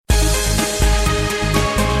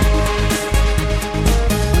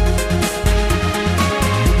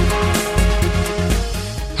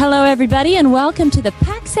everybody, and welcome to the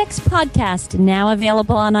PAX-X podcast, now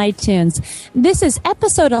available on iTunes. This is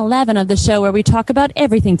episode 11 of the show where we talk about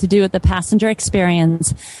everything to do with the passenger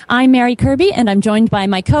experience. I'm Mary Kirby, and I'm joined by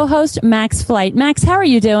my co-host, Max Flight. Max, how are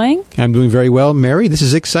you doing? I'm doing very well, Mary. This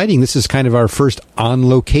is exciting. This is kind of our first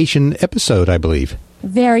on-location episode, I believe.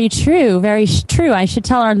 Very true, very true. I should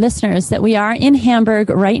tell our listeners that we are in Hamburg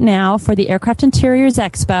right now for the Aircraft Interiors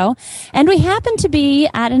Expo, and we happen to be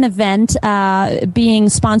at an event being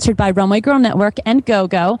sponsored by Runway Girl Network and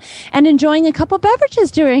GoGo, and enjoying a couple beverages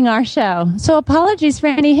during our show. So apologies for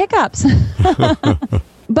any hiccups.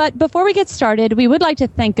 But before we get started, we would like to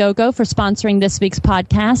thank GoGo for sponsoring this week's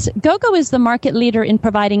podcast. GoGo is the market leader in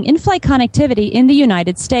providing in-flight connectivity in the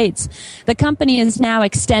United States. The company is now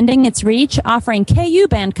extending its reach, offering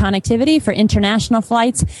Ku-band connectivity for international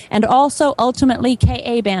flights and also ultimately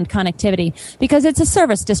Ka-band connectivity because it's a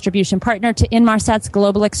service distribution partner to Inmarsat's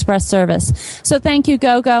Global Express service. So thank you,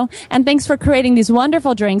 GoGo, and thanks for creating these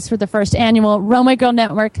wonderful drinks for the first annual Runway Girl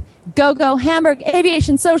Network GoGo Hamburg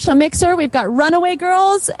Aviation Social Mixer. We've got Runaway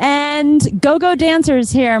Girls and Go-Go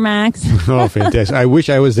Dancers here, Max. Oh, fantastic. I wish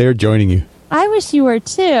I was there joining you. I wish you were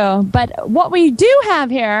too. But what we do have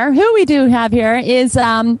here, is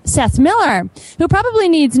Seth Miller, who probably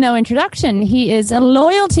needs no introduction. He is a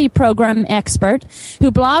loyalty program expert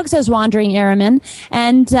who blogs as Wandering Airman,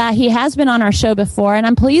 and he has been on our show before. And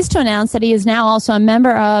I'm pleased to announce that he is now also a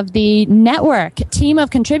member of the network team of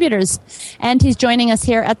contributors, and he's joining us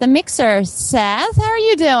here at the Mixer. Seth, how are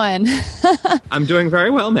you doing? I'm doing very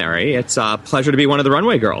well, Mary. It's a pleasure to be one of the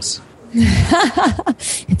Runway Girls.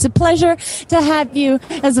 It's a pleasure to have you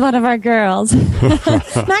as one of our girls.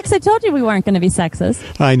 Max, I told you we weren't going to be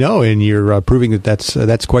sexist. I know, and you're proving that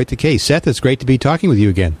that's quite the case. Seth, it's great to be talking with you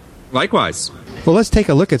again. Likewise. Well, let's take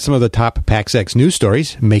a look at some of the top PAX-X news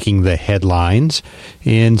stories making the headlines.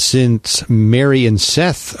 And since Mary and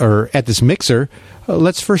Seth are at this mixer,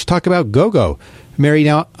 let's first talk about GoGo. Mary,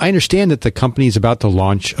 now, I understand that the company is about to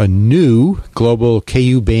launch a new global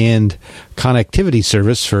Ku-band connectivity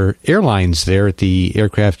service for airlines there at the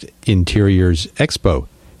Aircraft Interiors Expo.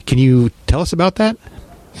 Can you tell us about that?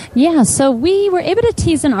 Yeah, so we were able to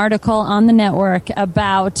tease an article on the network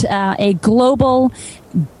about a global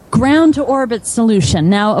ground-to-orbit solution.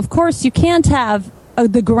 Now, of course, you can't have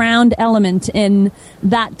the ground element in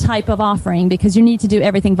that type of offering because you need to do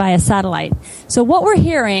everything via satellite. So what we're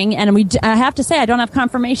hearing, and I have to say I don't have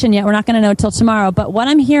confirmation yet, we're not going to know till tomorrow, but what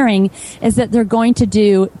I'm hearing is that they're going to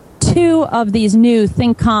do 2 of these new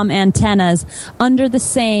ThinkCom antennas under the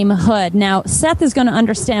same hood. Now, Seth is going to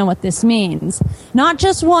understand what this means. Not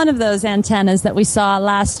just one of those antennas that we saw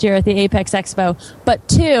last year at the Apex Expo, but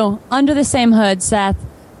 2 under the same hood, Seth,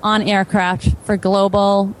 on aircraft for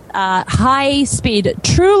global high-speed,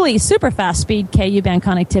 truly super-fast-speed Ku-band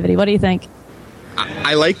connectivity. What do you think?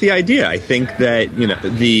 I like the idea. I think that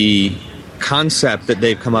the concept that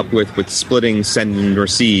they've come up with splitting send and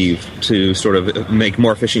receive to sort of make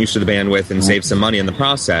more efficient use of the bandwidth and save some money in the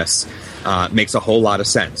process makes a whole lot of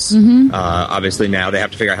sense. Mm-hmm. Obviously, now they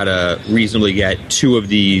have to figure out how to reasonably get 2 of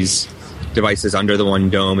these devices under the one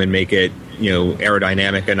dome and make it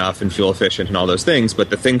aerodynamic enough and fuel efficient and all those things, but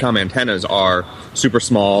the ThinkCom antennas are super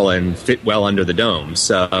small and fit well under the dome.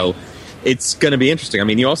 So it's going to be interesting. I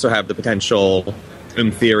mean, you also have the potential,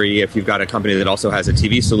 in theory, if you've got a company that also has a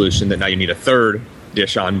TV solution, that now you need a third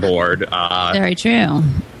dish on board. Very true.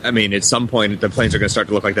 I mean, at some point, the planes are going to start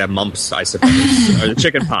to look like they have mumps, I suppose, or the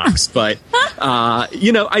chicken pox. But,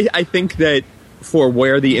 I think that for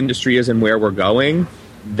where the industry is and where we're going,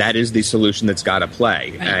 that is the solution that's got to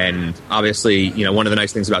play. Right. And obviously, one of the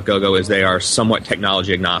nice things about GoGo is they are somewhat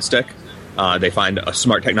technology agnostic. They find a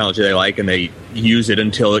smart technology they like, and they use it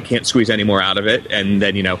until it can't squeeze any more out of it, and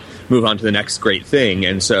then, move on to the next great thing.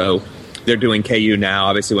 And so they're doing KU now.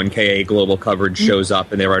 Obviously, when KA Global coverage shows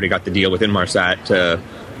up, and they've already got the deal with Inmarsat to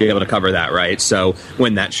be able to cover that, right? So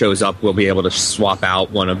when that shows up, we'll be able to swap out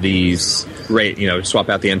one of these, swap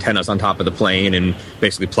out the antennas on top of the plane and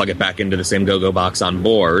basically plug it back into the same GoGo box on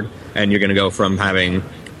board. And you're going to go from having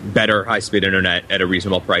better high-speed internet at a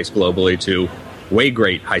reasonable price globally to way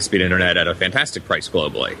great high-speed internet at a fantastic price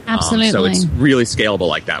globally. Absolutely. So it's really scalable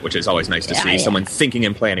like that, which is always nice to see. Someone thinking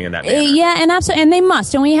and planning in that manner. Yeah, and absolutely, and they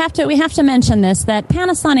must. And we have to mention this, that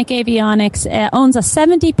Panasonic Avionics owns a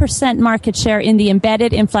 70% market share in the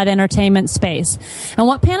embedded in-flight entertainment space. And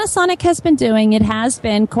what Panasonic has been doing, it has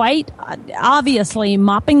been quite obviously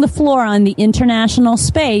mopping the floor on the international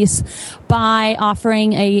space by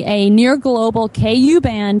offering a near global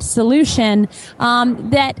Ku-band solution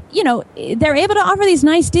that, they're able to to offer these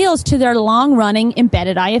nice deals to their long-running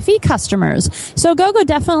embedded IFE customers. So Gogo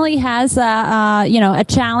definitely has a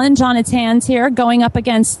challenge on its hands here, going up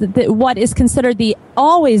against what is considered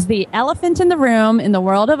always the elephant in the room in the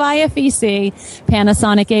world of IFEC,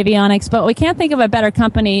 Panasonic Avionics. But we can't think of a better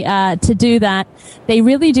company to do that. They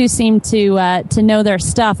really do seem to know their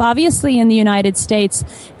stuff. Obviously, in the United States,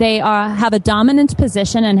 they have a dominant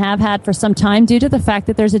position and have had for some time due to the fact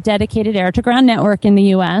that there's a dedicated air-to-ground network in the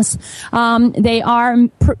U.S. They are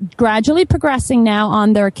gradually progressing now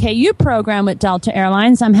on their KU program with Delta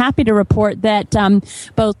Airlines. I'm happy to report that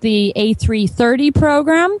both the A330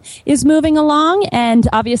 program is moving along, and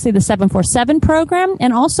obviously the 747 program.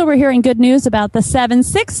 And also we're hearing good news about the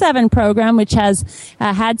 767 program, which has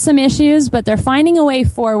had some issues, but they're finding a way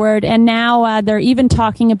forward. And now they're even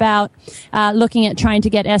talking about looking at trying to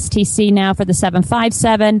get STC now for the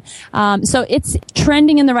 757. So it's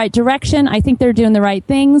trending in the right direction. I think they're doing the right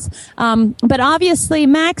things. But obviously,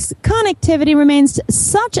 Max, connectivity remains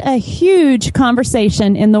such a huge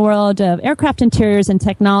conversation in the world of aircraft interiors and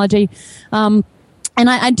technology. And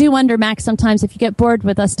I do wonder, Max, sometimes if you get bored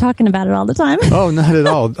with us talking about it all the time. Oh, not at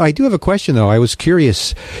all. I do have a question, though. I was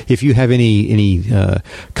curious if you have any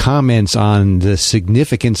comments on the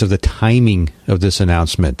significance of the timing of this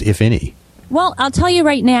announcement, if any. Well, I'll tell you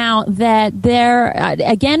right now that they're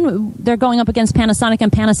going up against Panasonic,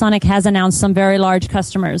 and Panasonic has announced some very large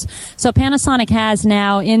customers. So Panasonic has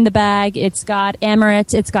now in the bag, it's got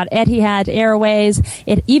Emirates, it's got Etihad Airways.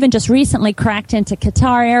 It even just recently cracked into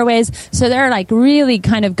Qatar Airways. So they're like really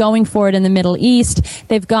kind of going for it in the Middle East.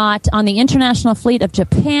 They've got on the international fleet of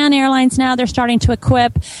Japan Airlines now, they're starting to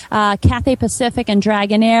equip Cathay Pacific and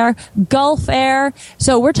Dragon Air, Gulf Air.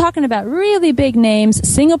 So we're talking about really big names,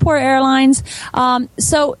 Singapore Airlines.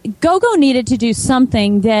 So Gogo needed to do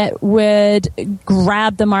something that would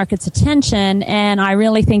grab the market's attention, and I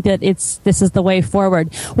really think that this is the way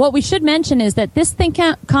forward. What we should mention is that this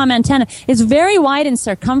ThinkCom antenna is very wide in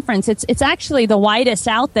circumference. It's actually the widest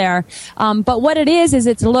out there, but what it is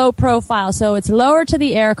it's low profile, so it's lower to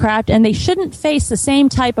the aircraft, and they shouldn't face the same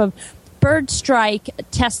type of bird strike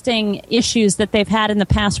testing issues that they've had in the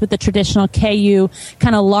past with the traditional KU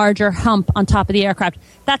kind of larger hump on top of the aircraft.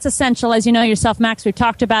 That's essential, as you know yourself, Max. We've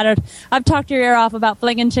talked about it. I've talked your ear off about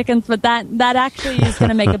flinging chickens, but that actually is going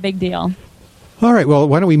to make a big deal. All right. Well,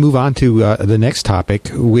 why don't we move on to the next topic,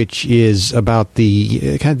 which is about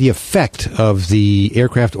the kind of the effect of the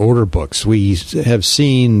aircraft order books. We have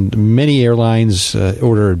seen many airlines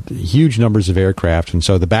order huge numbers of aircraft, and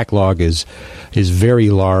so the backlog is very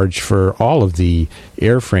large for all of the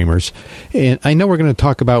airframers. And I know we're going to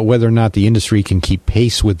talk about whether or not the industry can keep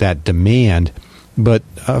pace with that demand. But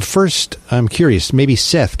first, I'm curious. Maybe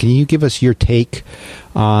Seth, can you give us your take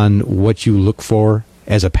on what you look for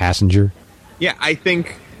as a passenger? Yeah, I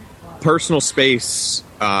think personal space,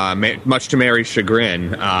 much to Mary's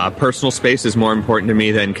chagrin, personal space is more important to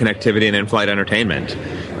me than connectivity and in-flight entertainment.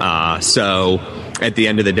 So at the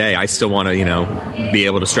end of the day, I still want to, be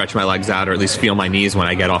able to stretch my legs out or at least feel my knees when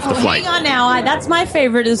I get off the flight. Hang on now. That's my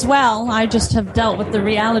favorite as well. I just have dealt with the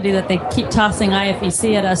reality that they keep tossing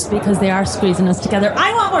IFEC at us because they are squeezing us together.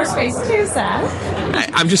 I want more space too,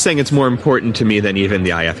 Seth. I'm just saying it's more important to me than even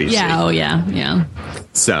the IFEC. Yeah, yeah.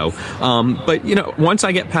 So, but, once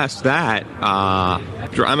I get past that,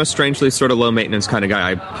 I'm a strangely sort of low-maintenance kind of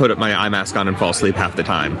guy. I put my eye mask on and fall asleep half the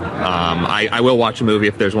time. I will watch a movie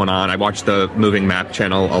if there's one on. I watch the moving map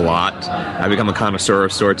channel a lot. I've become a connoisseur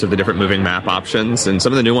of sorts of the different moving map options, and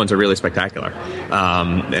some of the new ones are really spectacular.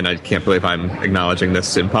 And I can't believe I'm acknowledging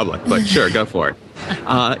this in public, but sure, go for it.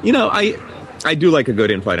 I do like a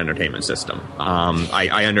good in-flight entertainment system.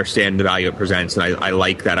 I understand the value it presents, and I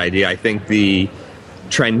like that idea. I think the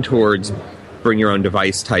trend towards bring your own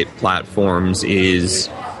device type platforms is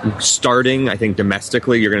starting. I think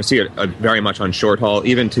domestically you're going to see it very much on short haul.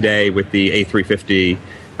 Even today with the A350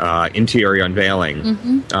 interior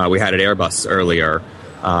unveiling, we had at Airbus earlier.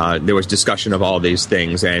 There was discussion of all these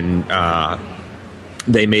things, and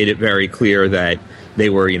they made it very clear that they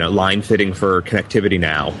were, line fitting for connectivity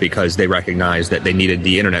now because they recognized that they needed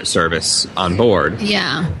the internet service on board.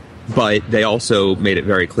 Yeah. But they also made it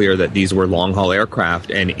very clear that these were long-haul aircraft,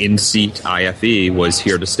 and in-seat IFE was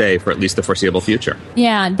here to stay for at least the foreseeable future.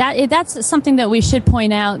 Yeah, that's something that we should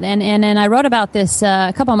point out, and I wrote about this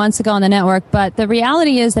a couple of months ago on the network, but the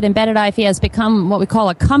reality is that embedded IFE has become what we call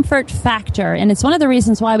a comfort factor, and it's one of the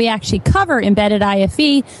reasons why we actually cover embedded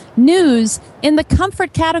IFE news in the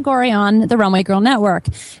comfort category on the Runway Girl Network,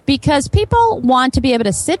 because people want to be able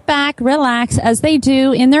to sit back, relax, as they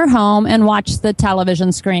do in their home, and watch the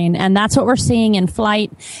television screen. And that's what we're seeing in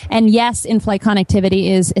flight. And yes, in-flight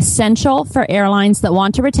connectivity is essential for airlines that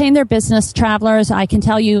want to retain their business travelers. I can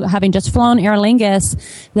tell you, having just flown Aer Lingus,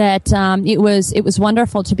 that it was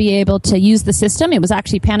wonderful to be able to use the system. It was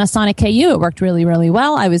actually Panasonic KU. It worked really, really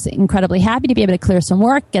well. I was incredibly happy to be able to clear some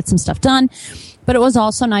work, get some stuff done. But it was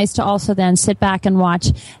also nice to also then sit back and watch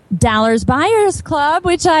Dallas Buyers Club,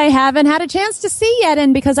 which I haven't had a chance to see yet.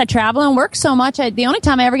 And because I travel and work so much, the only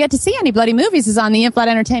time I ever get to see any bloody movies is on the in-flight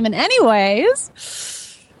entertainment anyways.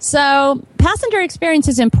 So passenger experience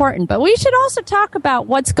is important, but we should also talk about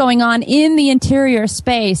what's going on in the interior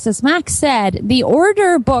space. As Max said, the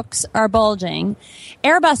order books are bulging.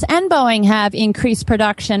 Airbus and Boeing have increased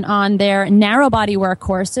production on their narrow-body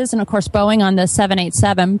workhorses, and of course Boeing on the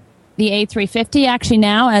 787. The A350 actually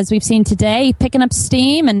now, as we've seen today, picking up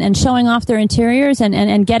steam and showing off their interiors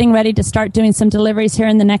and getting ready to start doing some deliveries here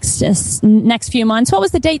in the next few months. What was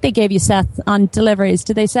the date they gave you, Seth, on deliveries?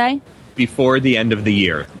 Did they say? Before the end of the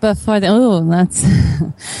year. That's...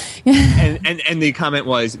 and the comment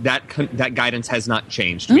was that guidance has not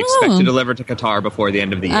changed. We expect to deliver to Qatar before the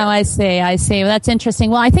end of the year. Oh, I see. Well, that's interesting.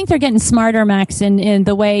 Well, I think they're getting smarter, Max, in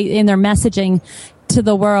the way, in their messaging to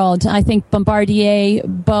the world. I think Bombardier,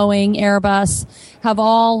 Boeing, Airbus have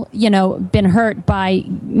all, been hurt by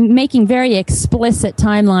making very explicit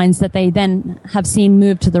timelines that they then have seen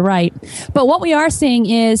move to the right. But what we are seeing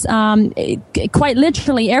is quite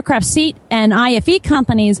literally aircraft seat and IFE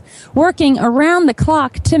companies working around the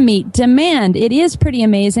clock to meet demand. It is pretty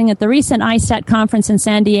amazing. At the recent ISTAT conference in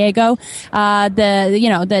San Diego,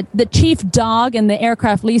 the chief dog in the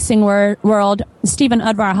aircraft leasing world, Stephen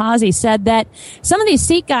Udvar-Hazy, said that some of these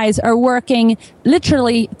seat guys are working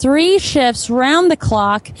literally 3 shifts round the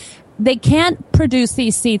clock. They can't produce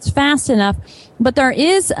these seats fast enough, but there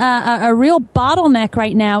is a real bottleneck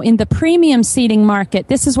right now in the premium seating market.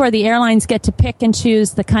 This is where the airlines get to pick and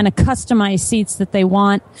choose the kind of customized seats that they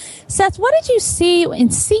want. Seth, what did you see in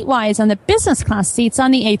seat-wise on the business class seats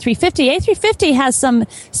on the A350? A350 has some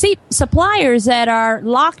seat suppliers that are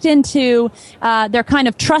locked into their kind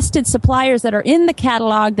of trusted suppliers that are in the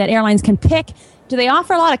catalog that airlines can pick. Do they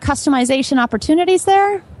offer a lot of customization opportunities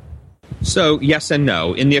there? So, yes and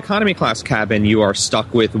no. In the economy class cabin, you are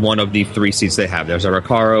stuck with one of the 3 seats they have. There's a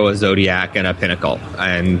Recaro, a Zodiac, and a Pinnacle.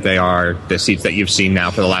 And they are the seats that you've seen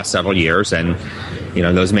now for the last several years. And,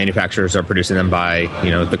 those manufacturers are producing them by,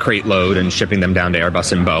 the crate load and shipping them down to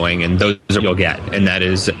Airbus and Boeing. And those are what you'll get. And that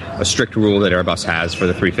is a strict rule that Airbus has for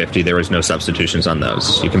the 350. There is no substitutions on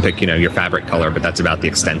those. You can pick, your fabric color, but that's about the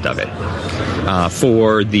extent of it.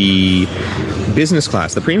 For the business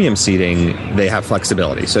class, the premium seating, they have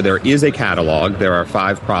flexibility. So there is a catalog. There are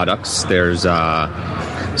 5 products. There's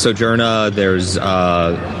Sojourner. There's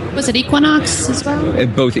was it Equinox as well?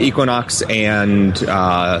 Both Equinox and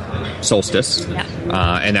Solstice. Yeah.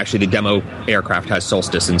 And actually, the demo aircraft has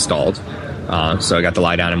Solstice installed. So I got to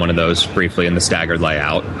lie down in one of those briefly in the staggered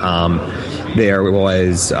layout. There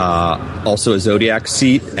was also a Zodiac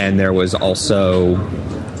seat, and there was also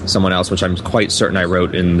someone else, which I'm quite certain I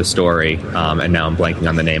wrote in the story, and now I'm blanking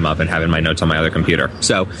on the name of and having my notes on my other computer.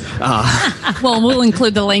 So, well, we'll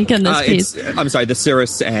include the link in this piece. I'm sorry, the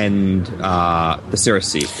Cirrus and the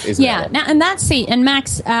Cirrus seat. Now, and that seat, and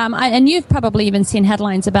Max, and you've probably even seen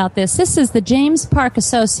headlines about this. This is the James Park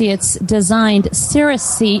Associates designed Cirrus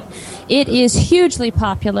seat. It is hugely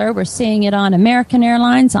popular. We're seeing it on American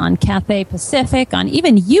Airlines, on Cathay Pacific, on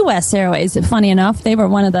even U.S. Airways. Funny enough, they were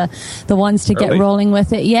one of the ones to get rolling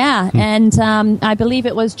with it. Yeah, and I believe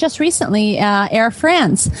it was just recently Air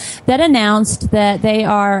France that announced that they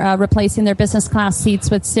are replacing their business class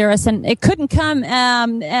seats with Cirrus, and it couldn't come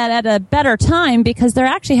at a better time because they're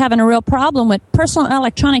actually having a real problem with personal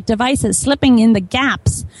electronic devices slipping in the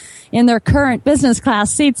gaps in their current business class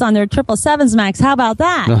seats on their 777s, Max. How about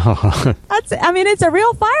that? It's a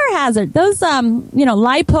real fire hazard. Those,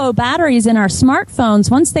 LiPo batteries in our smartphones,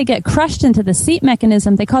 once they get crushed into the seat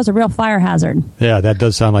mechanism, they cause a real fire hazard. Yeah, that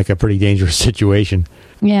does sound like a pretty dangerous situation.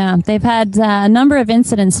 Yeah, they've had a number of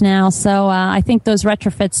incidents now, so I think those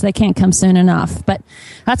retrofits, they can't come soon enough. But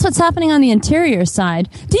that's what's happening on the interior side.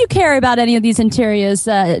 Do you care about any of these interiors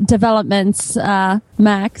developments,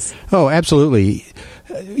 Max? Oh, absolutely.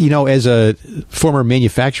 As a former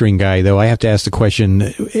manufacturing guy, though, I have to ask the question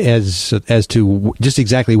as to just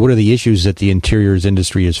exactly what are the issues that the interiors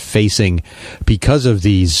industry is facing because of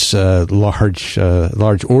these large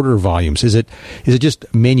order volumes. Is it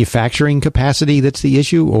just manufacturing capacity that's the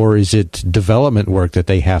issue, or is it development work that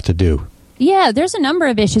they have to do? Yeah, there's a number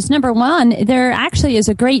of issues. Number one, there actually is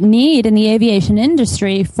a great need in the aviation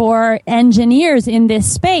industry for engineers in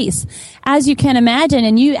this space. As you can imagine,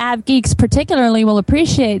 and you av geeks particularly will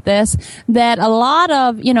appreciate this, that a lot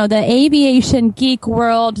of, the aviation geek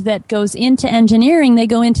world that goes into engineering, they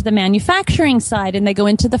go into the manufacturing side, and they go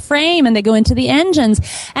into the frame, and they go into the engines.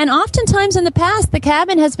 And oftentimes in the past, the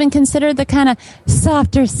cabin has been considered the kind of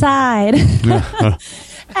softer side.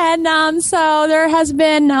 And so there has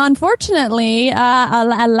been, unfortunately,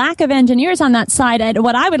 a lack of engineers on that side. And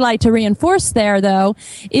what I would like to reinforce there, though,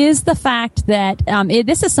 is the fact that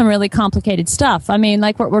this is some really complicated stuff. I mean,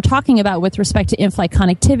 like what we're talking about with respect to in-flight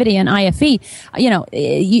connectivity and IFE.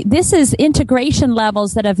 This is integration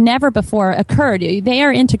levels that have never before occurred. They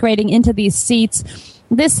are integrating into these seats.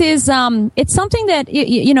 This is, it's something that,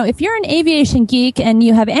 if you're an aviation geek and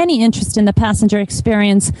you have any interest in the passenger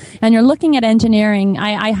experience and you're looking at engineering,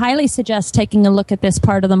 I highly suggest taking a look at this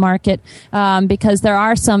part of the market, because there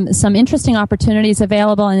are some interesting opportunities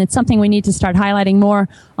available, and it's something we need to start highlighting more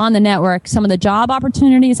on the network. Some of the job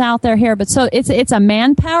opportunities out there here, but so it's a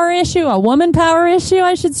manpower issue, a woman power issue,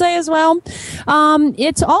 I should say as well.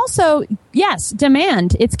 It's also, yes,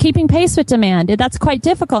 demand. It's keeping pace with demand. That's quite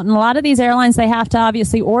difficult. And a lot of these airlines, they have to obviously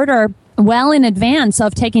order well in advance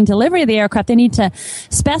of taking delivery of the aircraft. They need to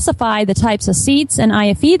specify the types of seats and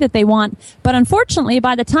IFE that they want. But unfortunately,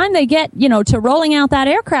 by the time they get, to rolling out that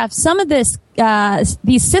aircraft, some of these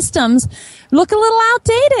systems look a little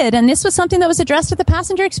outdated. And this was something that was addressed at the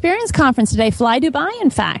Passenger Experience Conference today. Fly Dubai, in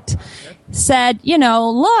fact, said,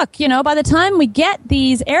 look, by the time we get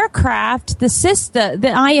these aircraft, the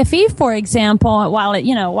IFE, for example,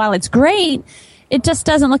 while it's great, it just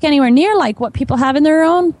doesn't look anywhere near like what people have in their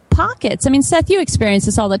own pockets. I mean, Seth, you experience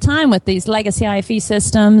this all the time with these legacy IFE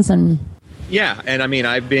systems. And yeah, and I mean,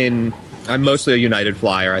 I'm mostly a United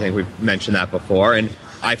flyer. I think we've mentioned that before. And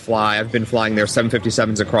I've been flying their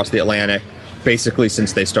 757s across the Atlantic basically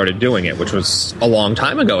since they started doing it, which was a long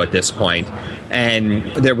time ago at this point. And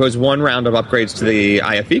there was one round of upgrades to the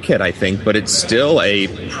IFE kit, I think, but it's still a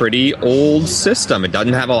pretty old system. It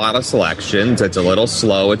doesn't have a lot of selections. It's a little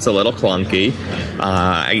slow. It's a little clunky.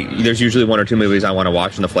 There's usually one or two movies I want to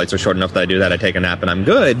watch, and the flights are short enough that I do that. I take a nap and I'm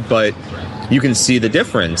good, but you can see the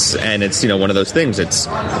difference. And it's, one of those things. It's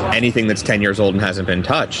anything that's 10 years old and hasn't been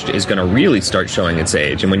touched is going to really start showing its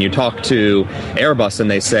age. And when you talk to Airbus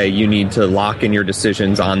and they say you need to lock in your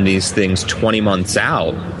decisions on these things 20 months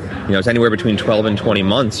out, it's anywhere between 12 and 20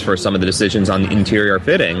 months for some of the decisions on the interior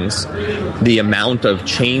fittings. The amount of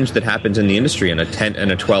change that happens in the industry in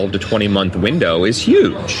a 12 to 20 month window is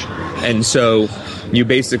huge. And so you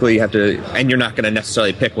basically have to, and you're not going to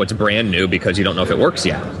necessarily pick what's brand new because you don't know if it works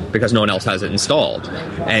yet, because no one else has it installed.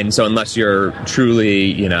 And so unless you're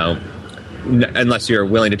truly, unless you're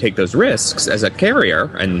willing to take those risks as a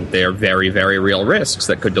carrier, and they're very, very real risks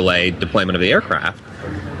that could delay deployment of the aircraft,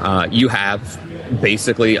 you have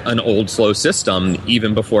basically an old, slow system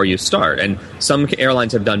even before you start. And some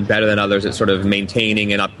airlines have done better than others at sort of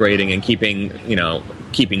maintaining and upgrading and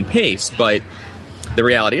keeping pace. But the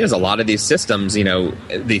reality is a lot of these systems,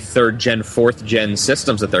 the third gen, fourth gen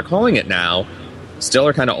systems that they're calling it now, still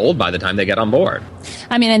are kind of old by the time they get on board.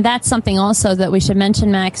 I mean, and that's something also that we should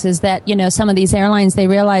mention, Max, is that, some of these airlines, they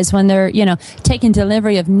realize when they're, taking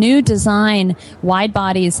delivery of new design wide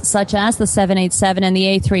bodies such as the 787 and the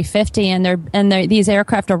A350, and these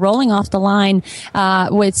aircraft are rolling off the line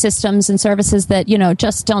with systems and services that,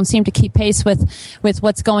 just don't seem to keep pace with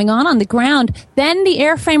what's going on the ground, then the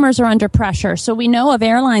airframers are under pressure. So we know of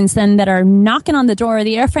airlines then that are knocking on the door of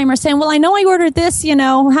the airframer saying, well, I know I ordered this,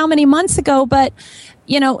 how many months ago, but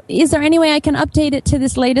is there any way I can update it to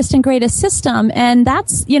this latest and greatest system? And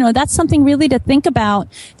that's something really to think about.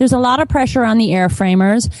 There's a lot of pressure on the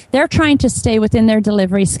airframers. They're trying to stay within their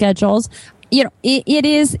delivery schedules. I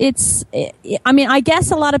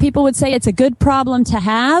guess a lot of people would say it's a good problem to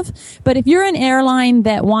have, but if you're an airline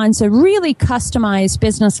that wants a really customized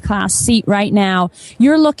business class seat right now,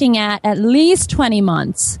 you're looking at least 20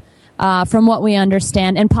 months. From what we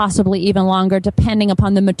understand, and possibly even longer, depending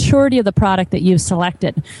upon the maturity of the product that you've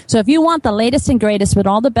selected. So if you want the latest and greatest with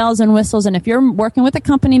all the bells and whistles, and if you're working with a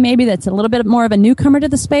company maybe that's a little bit more of a newcomer to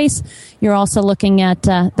the space, you're also looking at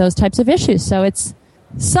those types of issues. So it's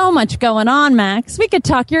so much going on, Max. We could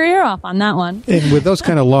talk your ear off on that one. And with those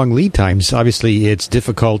kind of long lead times, obviously it's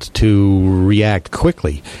difficult to react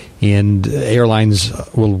quickly. And airlines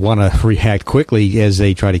will want to react quickly as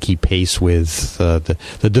they try to keep pace with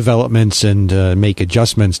the developments and make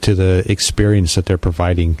adjustments to the experience that they're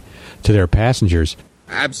providing to their passengers.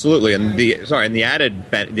 Absolutely, and the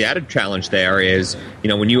added challenge there is,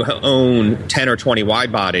 when you own 10 or 20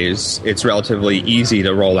 wide bodies, it's relatively easy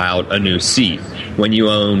to roll out a new seat. When you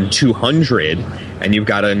own 200 and you've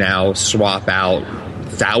got to now swap out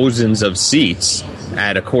thousands of seats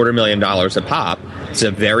at $250,000 a pop, it's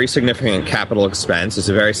a very significant capital expense. It's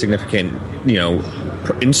a very significant,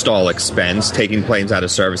 install expense, taking planes out of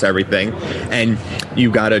service, everything. And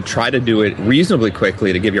you've got to try to do it reasonably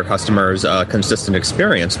quickly to give your customers a consistent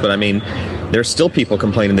experience. But, there's still people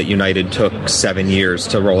complaining that United took 7 years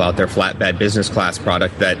to roll out their flatbed business class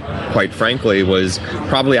product that, quite frankly, was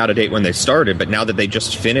probably out of date when they started. But now that they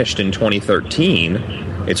just finished in 2013,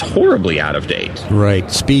 it's horribly out of date. Right.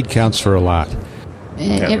 Speed counts for a lot.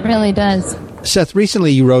 It really does. Seth,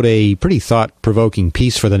 recently you wrote a pretty thought-provoking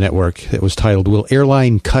piece for the network that was titled, "Will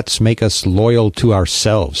Airline Cuts Make Us Loyal to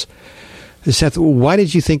Ourselves?" Seth, why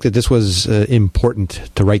did you think that this was important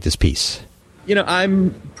to write this piece?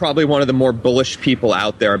 I'm probably one of the more bullish people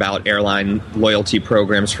out there about airline loyalty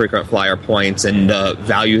programs, frequent flyer points, and the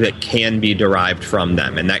value that can be derived from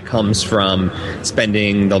them. And that comes from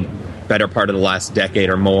spending the better part of the last decade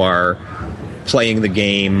or more playing the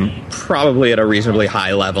game probably at a reasonably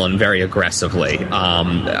high level and very aggressively.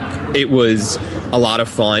 It was a lot of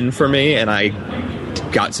fun for me, and I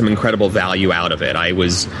got some incredible value out of it. I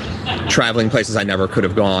was traveling places I never could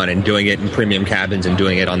have gone and doing it in premium cabins and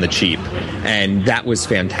doing it on the cheap, and that was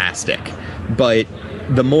fantastic. But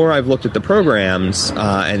the more I've looked at the programs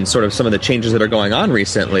and sort of some of the changes that are going on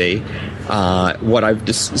recently, what I've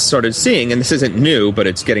just started seeing, and this isn't new, but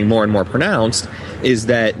it's getting more and more pronounced, is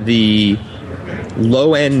that the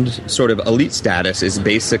low-end sort of elite status is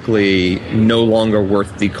basically no longer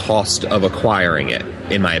worth the cost of acquiring it,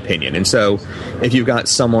 in my opinion. And so if you've got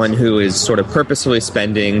someone who is sort of purposefully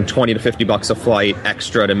spending $20 to $50 a flight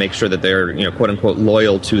extra to make sure that they're, quote-unquote,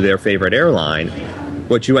 loyal to their favorite airline,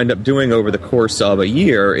 what you end up doing over the course of a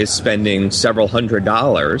year is spending several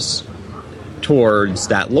 $100s towards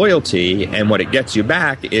that loyalty, and what it gets you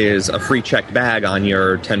back is a free checked bag on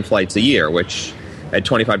your 10 flights a year, which at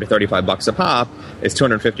 $25 to $35 a pop is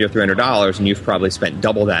 $250 or $300, and you've probably spent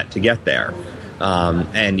double that to get there.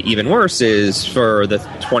 And even worse is for the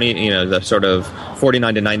the sort of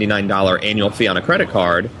 $49 to $99 annual fee on a credit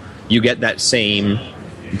card, you get that same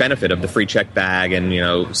benefit of the free check bag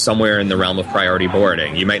and, somewhere in the realm of priority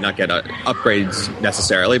boarding. You might not get upgrades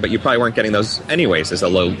necessarily, but you probably weren't getting those anyways as a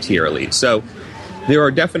low-tier elite. So there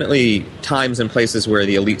are definitely times and places where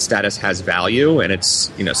the elite status has value, and it's,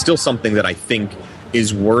 still something that I think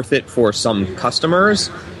is worth it for some customers,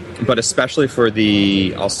 but especially for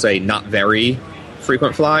the, I'll say, not very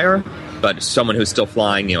frequent flyer, but someone who's still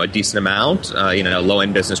flying, a decent amount, a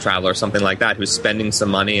low-end business traveler or something like that, who's spending some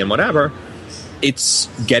money and whatever, it's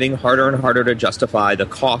getting harder and harder to justify the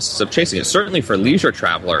costs of chasing it. Certainly for leisure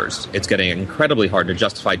travelers, it's getting incredibly hard to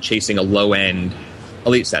justify chasing a low-end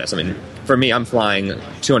elite status. For me, I'm flying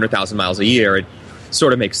 200,000 miles a year. It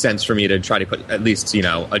sort of makes sense for me to try to put at least,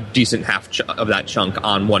 a decent half of that chunk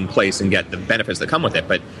on one place and get the benefits that come with it.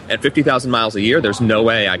 But at 50,000 miles a year, there's no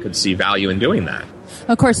way I could see value in doing that.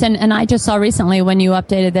 Of course, and I just saw recently when you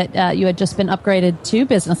updated that you had just been upgraded to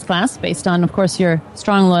business class based on, of course, your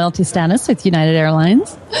strong loyalty status with United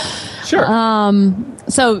Airlines. Sure.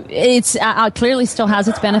 So it's clearly still has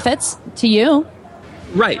its benefits to you.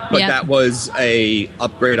 Right, but that was a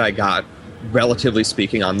upgrade I got, relatively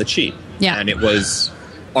speaking, on the cheap. Yeah. And it was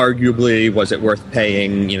arguably, was it worth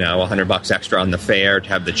paying, $100 extra on the fare to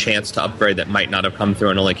have the chance to upgrade that might not have come through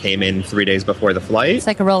and only came in 3 days before the flight? It's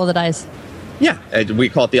like a roll of the dice. Yeah, we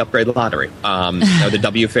call it the upgrade lottery, or the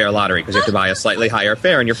W fare lottery, because you have to buy a slightly higher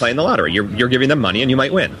fare and you're playing the lottery. You're giving them money and you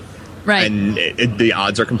might win. Right. And the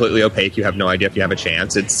odds are completely opaque. You have no idea if you have a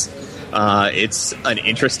chance. It's an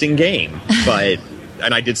interesting game, but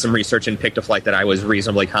and I did some research and picked a flight that I was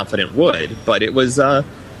reasonably confident would, but it was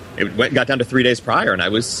got down to 3 days prior, and I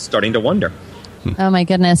was starting to wonder. Oh my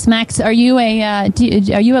goodness, Max, are you a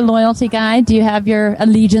loyalty guy? Do you have your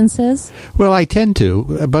allegiances? Well, I tend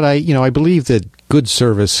to, but I believe that good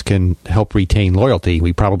service can help retain loyalty.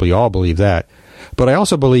 We probably all believe that. But I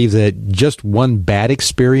also believe that just one bad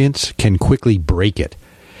experience can quickly break it.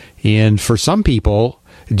 And for some people,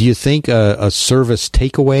 do you think a service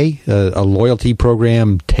takeaway, a loyalty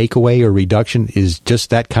program takeaway or reduction is just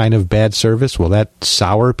that kind of bad service? Will that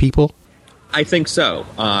sour people? I think so,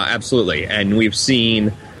 absolutely. And we've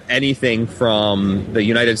seen anything from the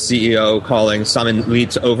United CEO calling some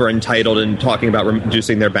elites over-entitled and talking about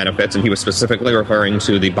reducing their benefits, and he was specifically referring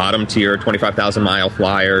to the bottom-tier 25,000-mile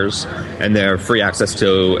flyers and their free access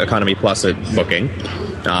to Economy Plus at booking,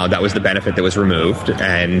 That was the benefit that was removed,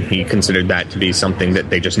 and he considered that to be something that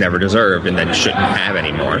they just never deserved and then shouldn't have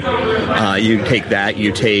anymore. You take that,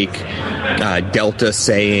 you take Delta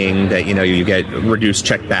saying that, you get reduced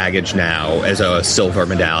checked baggage now as a silver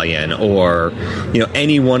medallion, or,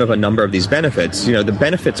 any one of a number of these benefits. The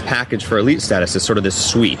benefits package for elite status is sort of this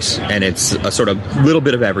suite, and it's a sort of little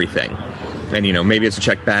bit of everything. And, maybe it's a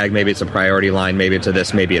checked bag, maybe it's a priority line, maybe it's a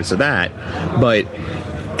this, maybe it's a that. But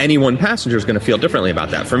any one passenger is going to feel differently about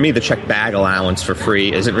that. For me, the checked bag allowance for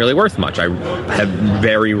free isn't really worth much. I have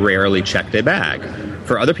very rarely checked a bag.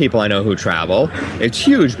 For other people I know who travel, it's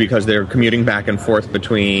huge because they're commuting back and forth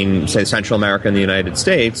between, say, Central America and the United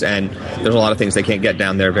States, and there's a lot of things they can't get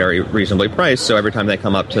down there very reasonably priced. So every time they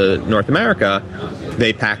come up to North America,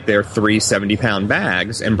 they pack their 3 70-pound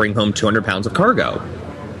bags and bring home 200 pounds of cargo.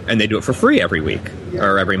 And they do it for free every week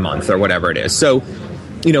or every month or whatever it is. So,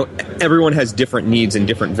 everyone has different needs and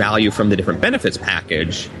different value from the different benefits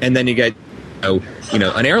package. And then you get,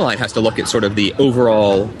 an airline has to look at sort of the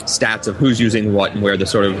overall stats of who's using what and where the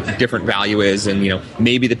sort of different value is. And,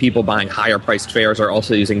 maybe the people buying higher priced fares are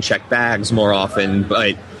also using checked bags more often,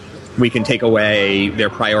 but we can take away their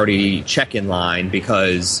priority check-in line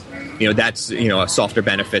because, that's, a softer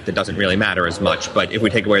benefit that doesn't really matter as much. But if we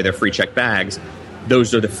take away their free checked bags,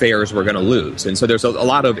 those are the fares we're going to lose. And so there's a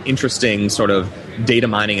lot of interesting sort of data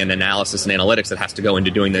mining and analysis and analytics that has to go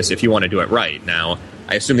into doing this if you want to do it right. Now,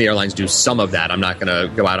 I assume the airlines do some of that. I'm not going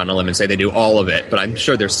to go out on a limb and say they do all of it, but I'm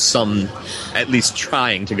sure there's some at least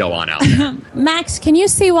trying to go on out there. Max, can you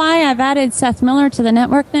see why I've added Seth Miller to the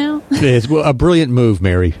network now? It's a brilliant move,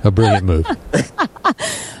 Mary. A brilliant move.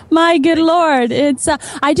 My good Lord. It's.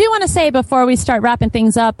 I do want to say before we start wrapping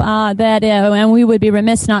things up that, and we would be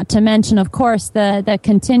remiss not to mention, of course, the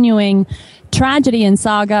continuing tragedy and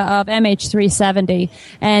saga of MH370.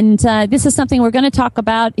 And this is something we're going to talk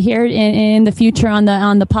about here in the future on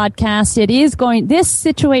the podcast. This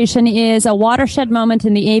situation is a watershed moment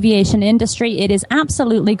in the aviation industry. It is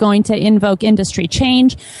absolutely going to invoke industry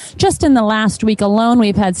change. Just in the last week alone,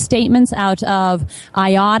 we've had statements out of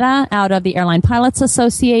IATA, out of the Airline Pilots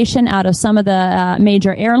Association, out of some of the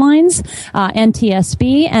major airlines,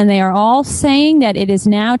 NTSB, and they are all saying that it is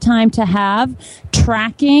now time to have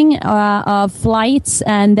tracking of flights,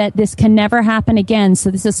 and that this can never happen again. So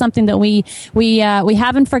this is something that we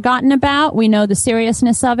haven't forgotten about. We know the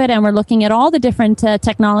seriousness of it, and we're looking at all the different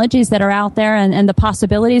technologies that are out there and the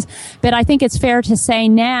possibilities. But I think it's fair to say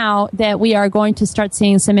now that we are going to start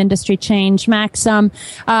seeing some industry change. Max,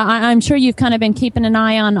 I'm sure you've kind of been keeping an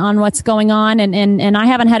eye on what's going on, and I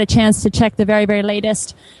haven't had a chance to check the very, very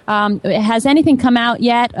latest. Has anything come out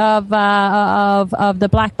yet of the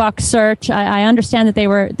black box search? I understand that they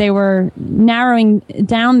were narrowing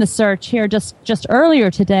down the search here just earlier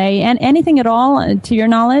today. And anything at all to your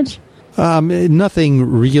knowledge? Nothing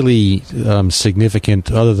really significant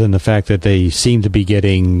other than the fact that they seem to be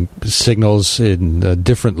getting signals in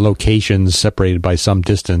different locations separated by some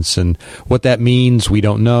distance. And what that means, we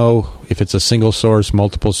don't know. If it's a single source,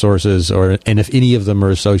 multiple sources, and if any of them are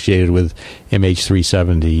associated with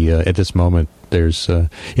MH370 at this moment,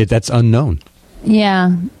 that's unknown.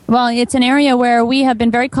 Yeah. Well, it's an area where we have been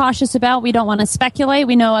very cautious about. We don't want to speculate.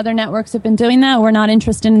 We know other networks have been doing that. We're not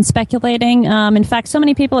interested in speculating. In fact, so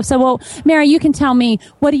many people have said, well, Mary, you can tell me,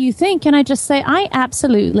 what do you think? And I just say, I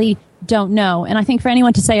absolutely don't know. And I think for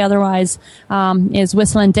anyone to say otherwise is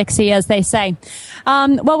whistling Dixie, as they say.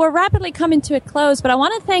 Well, we're rapidly coming to a close, but I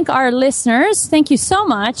want to thank our listeners. Thank you so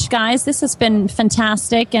much, guys. This has been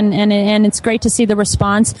fantastic, and it's great to see the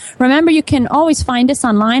response. Remember, you can always find us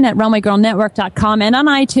online at runwaygirlnetwork.com and on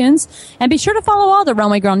iTunes. And be sure to follow all the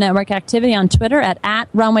Runway Girl Network activity on Twitter at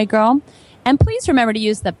 @RunwayGirl. And please remember to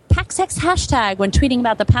use the PAXX hashtag when tweeting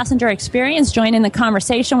about the passenger experience. Join in the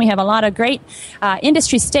conversation. We have a lot of great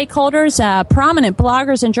industry stakeholders, prominent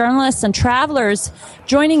bloggers and journalists and travelers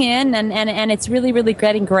joining in, and it's really, really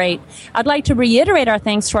getting great. I'd like to reiterate our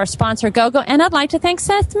thanks to our sponsor, GoGo, and I'd like to thank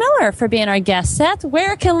Seth Miller for being our guest. Seth,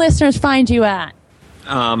 where can listeners find you at?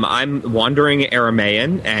 I'm wandering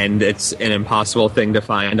Aramaean, and it's an impossible thing to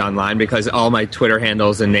find online because all my Twitter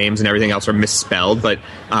handles and names and everything else are misspelled. But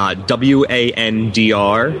WANDR.me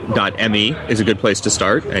is a good place to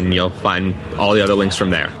start, and you'll find all the other links from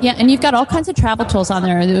there. Yeah, and you've got all kinds of travel tools on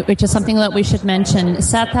there, which is something that we should mention.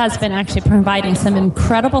 Seth has been actually providing some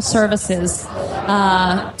incredible services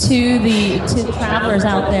to the travelers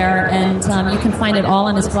out there, and you can find it all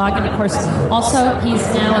on his blog. And of course, also he's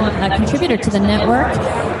now a contributor to the network.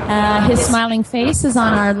 His smiling face is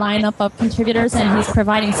on our lineup of contributors, and he's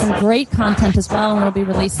providing some great content as well, and we'll be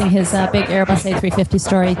releasing his big Airbus A350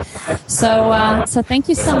 story. So thank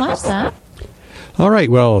you so much, Seth. All right.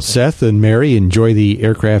 Well, Seth and Mary, enjoy the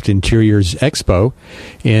Aircraft Interiors Expo.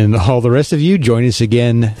 And all the rest of you, join us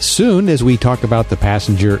again soon as we talk about the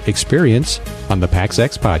passenger experience on the PAX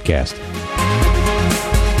X podcast.